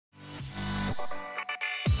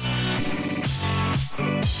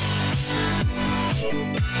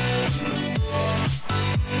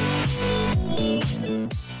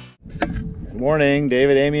Good morning,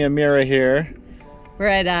 David, Amy, and Mira here. We're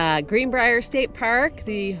at Greenbrier State Park,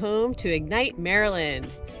 the home to Ignite Maryland.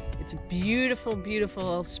 It's a beautiful,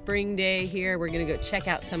 beautiful spring day here. We're gonna go check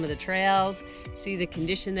out some of the trails, see the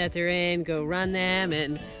condition that they're in, go run them,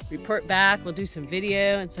 and report back. We'll do some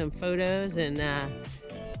video and some photos and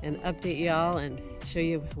update y'all and show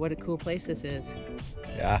you what a cool place this is.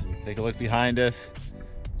 Yeah, take a look behind us.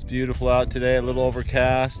 It's beautiful out today, a little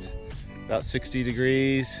overcast, about 60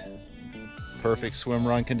 degrees. Perfect swim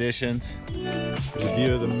run conditions. Here's a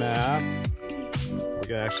view of the map.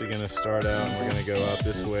 We're actually going to start out and we're going to go out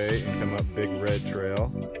this way and come up Big Red Trail.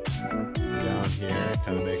 Down here,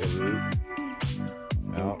 kind of make a loop.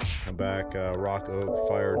 Out, come back Rock Oak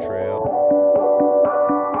Fire Trail.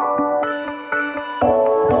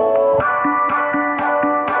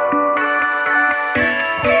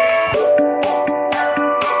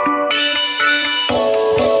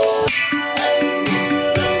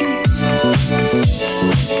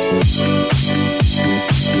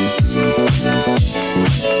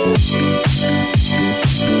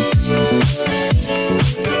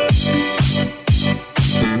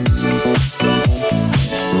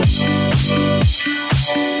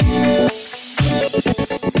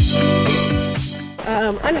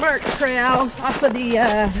 Unmarked trail off of the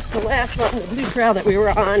last one, the blue trail that we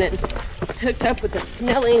were on, and hooked up with the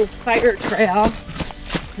Snelling Fire Trail.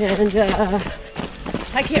 And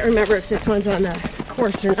I can't remember if this one's on the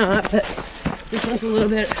course or not, but this one's a little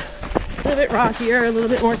bit rockier, a little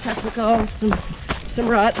bit more technical, some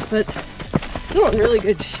ruts, but still in really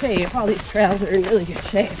good shape. All these trails are in really good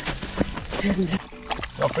shape. And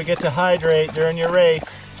don't forget to hydrate during your race.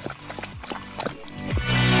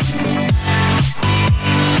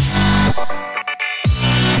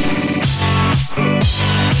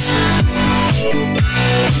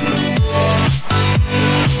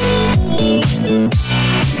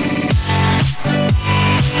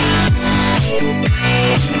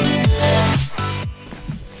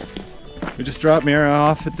 We just dropped Mira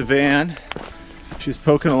off at the van. She was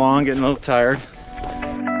poking along, getting a little tired.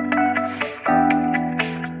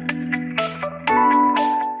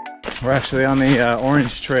 We're actually on the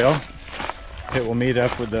Orange Trail. It will meet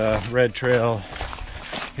up with the Red Trail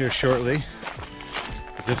here shortly.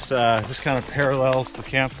 This kind of parallels the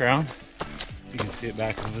campground. You can see it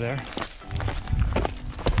back over there.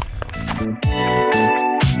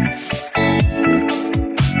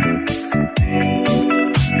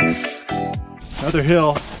 Another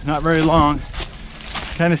hill, not very long,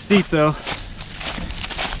 kind of steep though.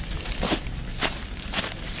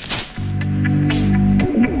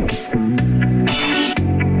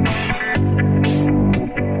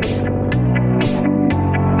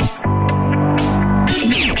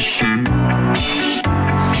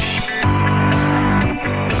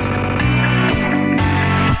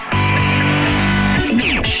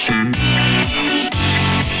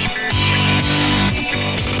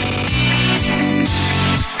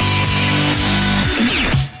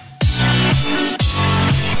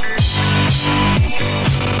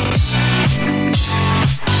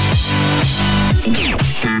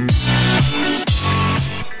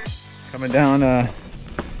 Coming down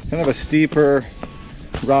kind of a steeper,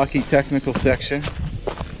 rocky technical section.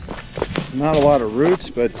 Not a lot of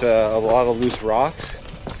roots, but a lot of loose rocks.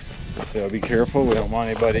 So be careful, we don't want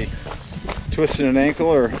anybody twisting an ankle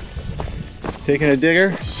or taking a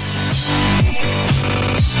digger.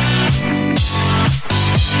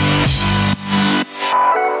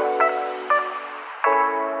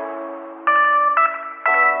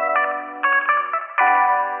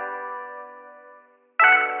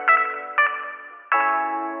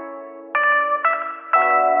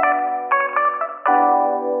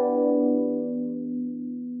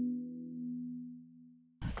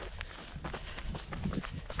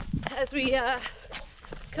 As we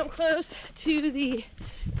come close to the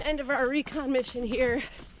end of our recon mission here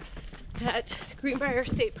at Greenbrier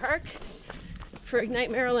State Park for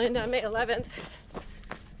Ignite Maryland on May 11th,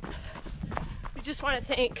 we just want to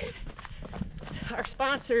thank our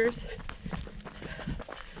sponsors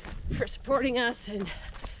for supporting us and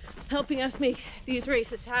helping us make these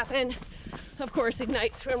races happen. Of course,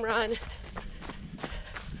 Ignite Swim Run,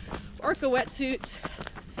 Orca Wetsuits,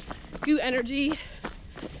 Goo Energy,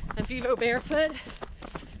 and Vivo Barefoot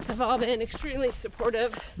have all been extremely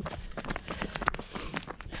supportive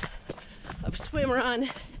of Swim Run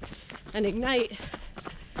and Ignite,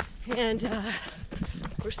 and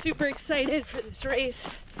we're super excited for this race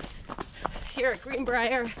here at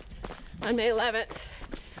Greenbrier on May 11th,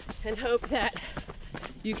 and hope that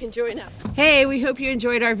you can join us. Hey, we hope you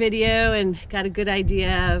enjoyed our video and got a good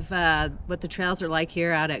idea of what the trails are like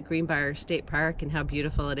here out at Greenbrier State Park and how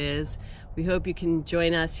beautiful it is. We hope you can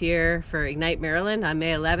join us here for Ignite Maryland on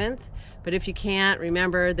May 11th. But if you can't,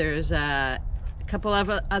 remember there's a couple of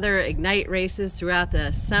other Ignite races throughout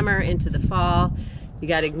the summer into the fall. You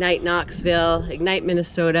got Ignite Knoxville, Ignite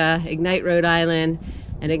Minnesota, Ignite Rhode Island,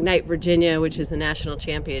 and Ignite Virginia, which is the national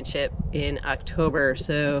championship in October.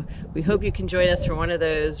 So we hope you can join us for one of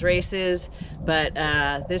those races. But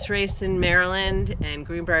this race in Maryland and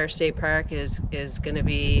Greenbrier State Park is gonna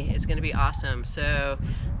be awesome. So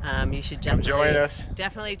you should Come join us.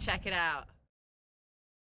 definitely check it out.